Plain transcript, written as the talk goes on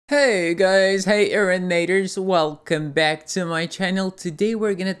Hey guys, hey Aaronators, welcome back to my channel. Today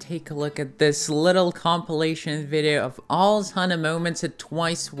we're gonna take a look at this little compilation video of all Hana moments at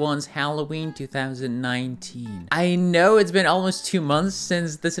Twice One's Halloween 2019. I know it's been almost 2 months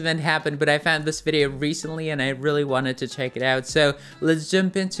since this event happened, but I found this video recently and I really wanted to check it out, so let's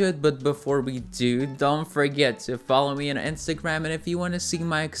jump into it. But before we do, don't forget to follow me on Instagram, and if you want to see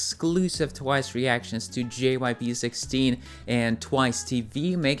my exclusive Twice reactions to JYP16 and Twice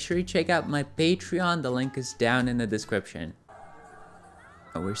TV, make sure you check out my Patreon. The link is down in the description.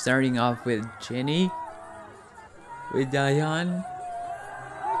 We're starting off with Jenny, with Dayan.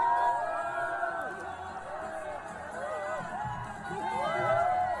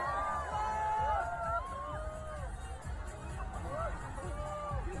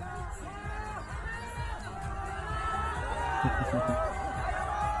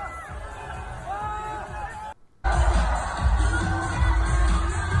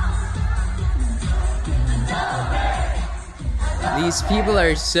 These people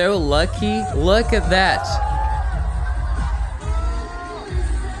are so lucky. Look at that.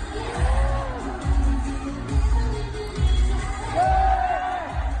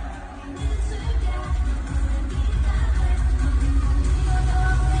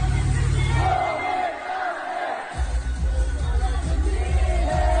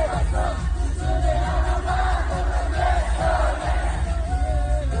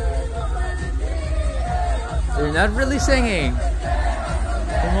 They're not really singing.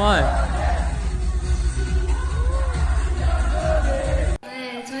 Come on.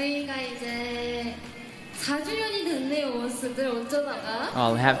 네, 저희가 이제 4주년이 됐네요, 원스들 어쩌다가.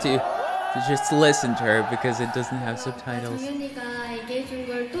 I'll have to just listen to her because it doesn't have subtitles. 정연이가 얘기해준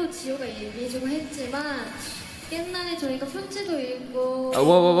걸 또 지호가 얘기해주고 했지만 옛날에 저희가 편지도 읽고.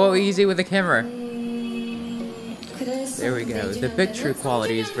 Whoa, easy with the camera. There we 그랬었는데 go. The picture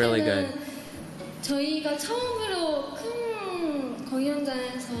quality is really good. 저희가 처음으로 큰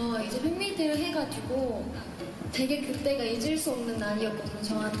공연장에서 이제 팬미팅을 해가지고 되게 그때가 잊을 수 없는 날이었거든요,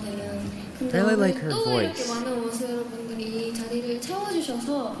 저한테는. 근데 Really 오늘 like her 또 voice. 이렇게 많은 원수 여러분들이 자리를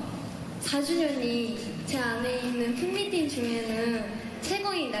채워주셔서 4주년이 제 안에 있는 팬미팅 중에는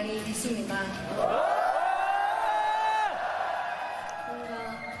최고인 날이 됐습니다. 뭔가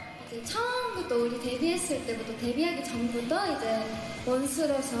이제 처음부터 우리 데뷔했을 때부터 데뷔하기 전부터 이제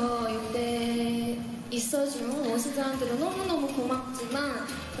원수로서 이때 있어준 원수들한테도 너무너무 고맙지만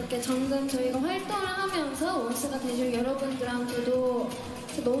이렇게 점점 저희가 활동을 하면서 원수가 돼준 여러분들한테도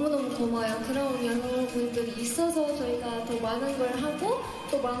너무너무 고마워요. 그런 여러분들이 있어서 저희가 더 많은 걸 하고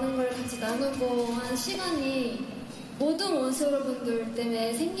또 많은 걸 같이 나누고 한 시간이 모든 원수 여러분들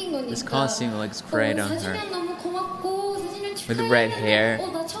때문에 생긴 거니까. This costume looks great on her. 4주년 너무 고맙고 4주년 축하해. With the red hair.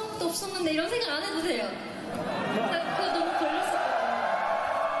 나 처음부터 없었는데 이런 생각 안 해도 돼요. 그거 너무 걸렸었거든요.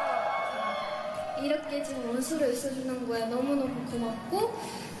 이렇게 지금 원수로 있어주는 거야 너무너무 고맙고,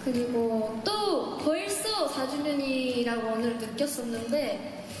 그리고 또 벌써 4주년이라고 오늘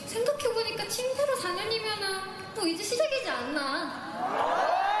느꼈었는데 생각해보니까 친구로 4년이면은 또 이제 시작이지 않나.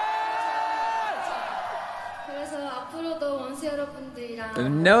 그래서 앞으로도 원수 여러분들이랑 I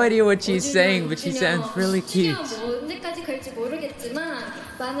have no idea what she's saying, but she sounds really cute. 뭐 언제까지 갈지 모르겠지만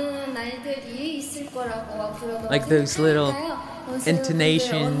많은 날들이 있을 거라고 앞으로도 Like those little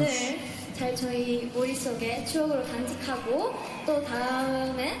intonations. 오늘 잘 저희 머릿속에 추억으로 간직하고 또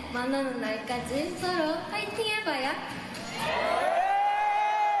다음에 만나는 날까지 서로 파이팅 해봐요.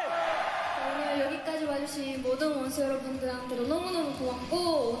 오늘 여기까지 와주신 모든 원수 여러분들한테도 너무너무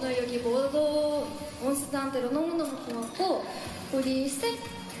고맙고, 오늘 여기 모든 원수들한테도 너무너무 고맙고, 우리 스텝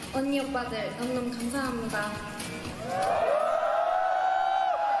언니 오빠들 너무너무 감사합니다.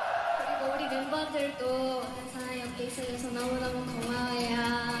 그리고 우리 멤버들도 항상 옆에 있어줘서 너무너무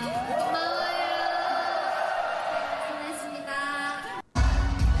고마워요. 고마워요. 고생했습니다.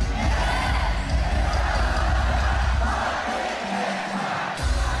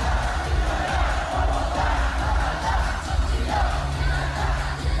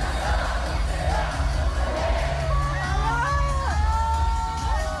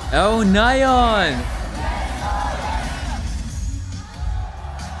 Oh, Nayeon!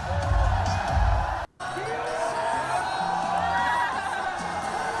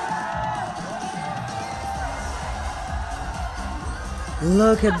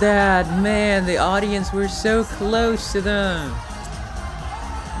 Look at that, man, the audience were so close to them.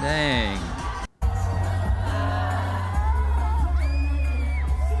 Dang.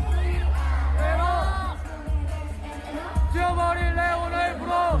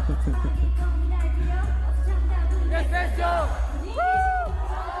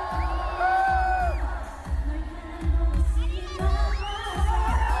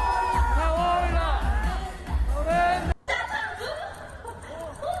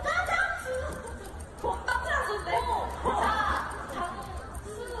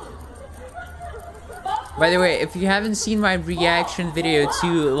 By the way, if you haven't seen my reaction video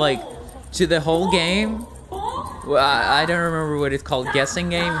to the whole game, well, I don't remember what it's called, guessing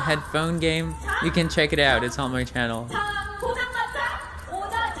game, headphone game, you can check it out, it's on my channel.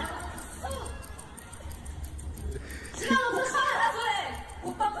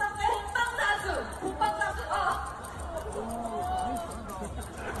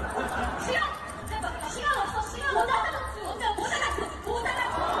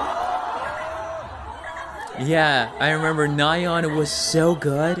 Yeah, I remember Nyan was so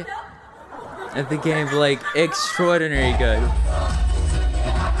good at the game, like extraordinary good.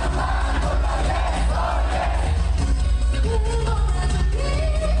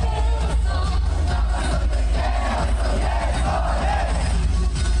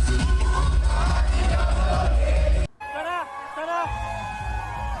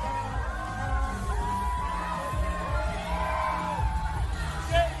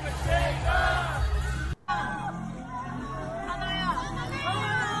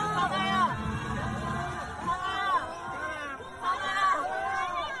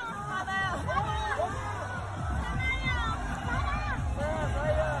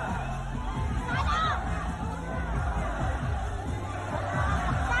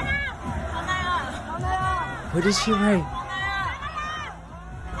 What did she write?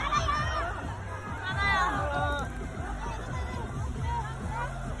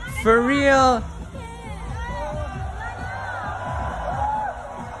 For real?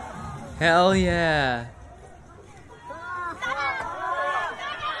 Hell yeah.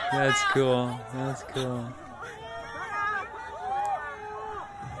 That's cool. That's cool.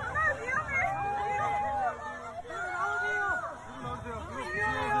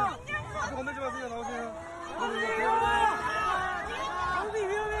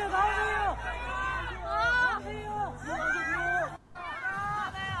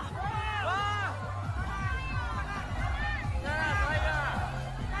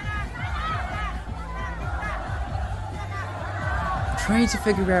 Trying to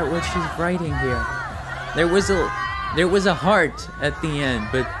figure out what she's writing here. There was a heart at the end,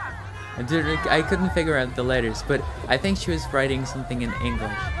 but I couldn't figure out the letters. But I think she was writing something in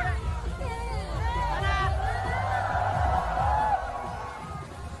English.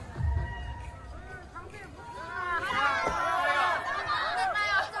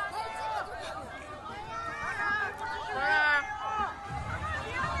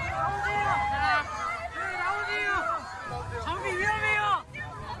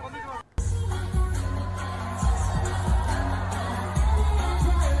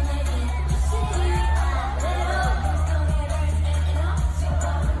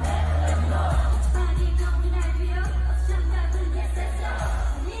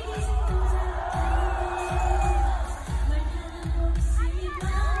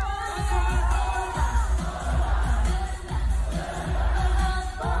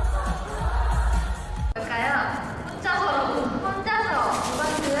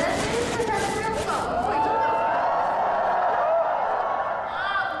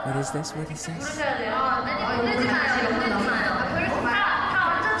 What is this? What is this?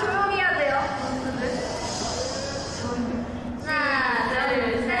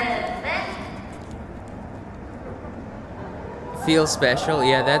 Feel special?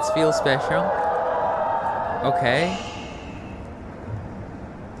 Yeah, that's feel special. Okay.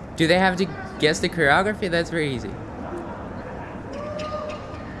 Do they have to guess the choreography? That's very easy.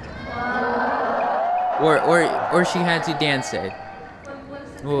 Or she had to dance it.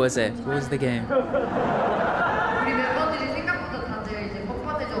 What was it? What was the game?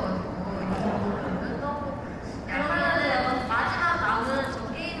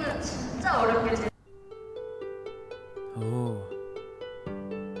 Oh.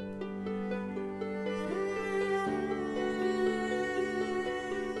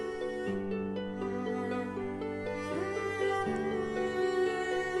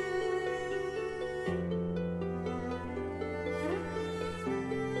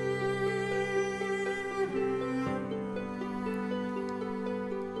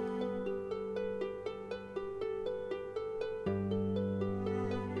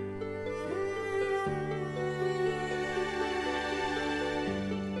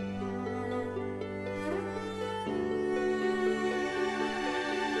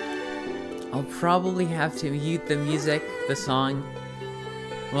 I'll probably have to mute the music, the song.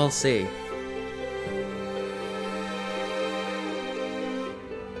 We'll see.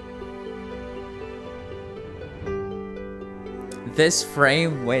 This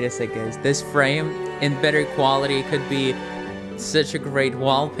frame, wait a second, this frame in better quality could be such a great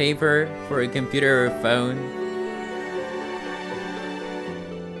wallpaper for a computer or phone.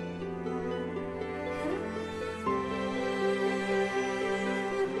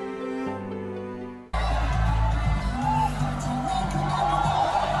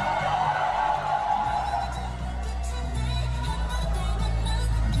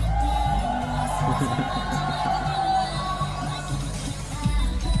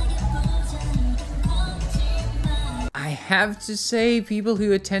 have to say people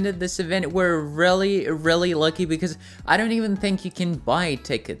who attended this event were really lucky, because I don't even think you can buy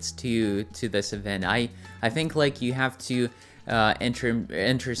tickets to this event. I think like you have to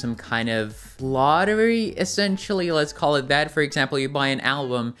enter some kind of lottery, essentially, let's call it that. For example, you buy an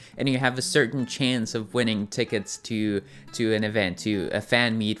album and you have a certain chance of winning tickets to an event, to a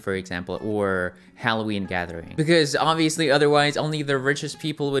fan meet, for example, or Halloween gathering. Because obviously otherwise only the richest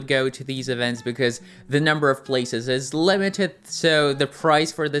people would go to these events, because the number of places is limited, so the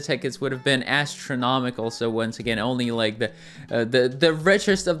price for the tickets would have been astronomical. So once again, only like the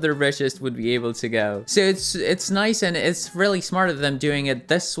richest of the richest would be able to go. So it's nice, and it's really smart of them doing it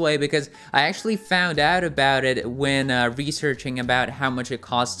this way, because I actually found out about it when researching about how much it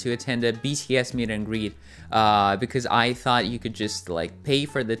costs to attend a BTS meet and greet, because I thought you could just like pay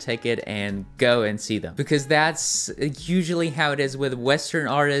for the ticket and go and see them, because that's usually how it is with Western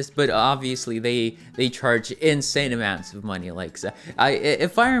artists. But obviously they charge insane amounts of money. Like, so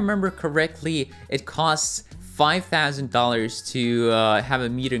if I remember correctly, it costs $5,000 to have a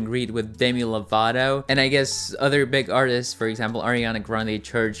meet and greet with Demi Lovato, and I guess other big artists, for example Ariana Grande,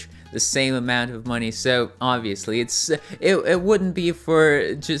 charge the same amount of money. So obviously it wouldn't be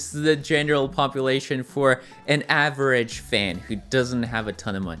for just the general population, for an average fan who doesn't have a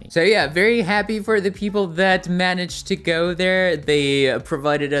ton of money. So yeah, very happy for the people that managed to go there. They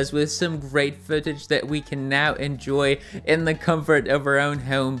provided us with some great footage that we can now enjoy in the comfort of our own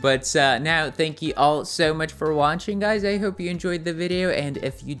home. But now, thank you all so much for watching, guys. I hope you enjoyed the video, and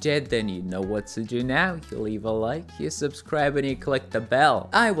if you did, then you know what to do now. You leave a like, you subscribe, and you click the bell.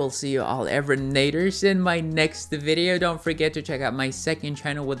 I will see you all Evernator's in my next video. Don't forget to check out my second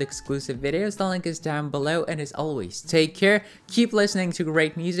channel with exclusive videos. The link is down below, and as always, take care, keep listening to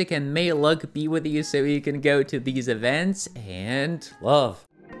great music, and may luck be with you so you can go to these events, and love.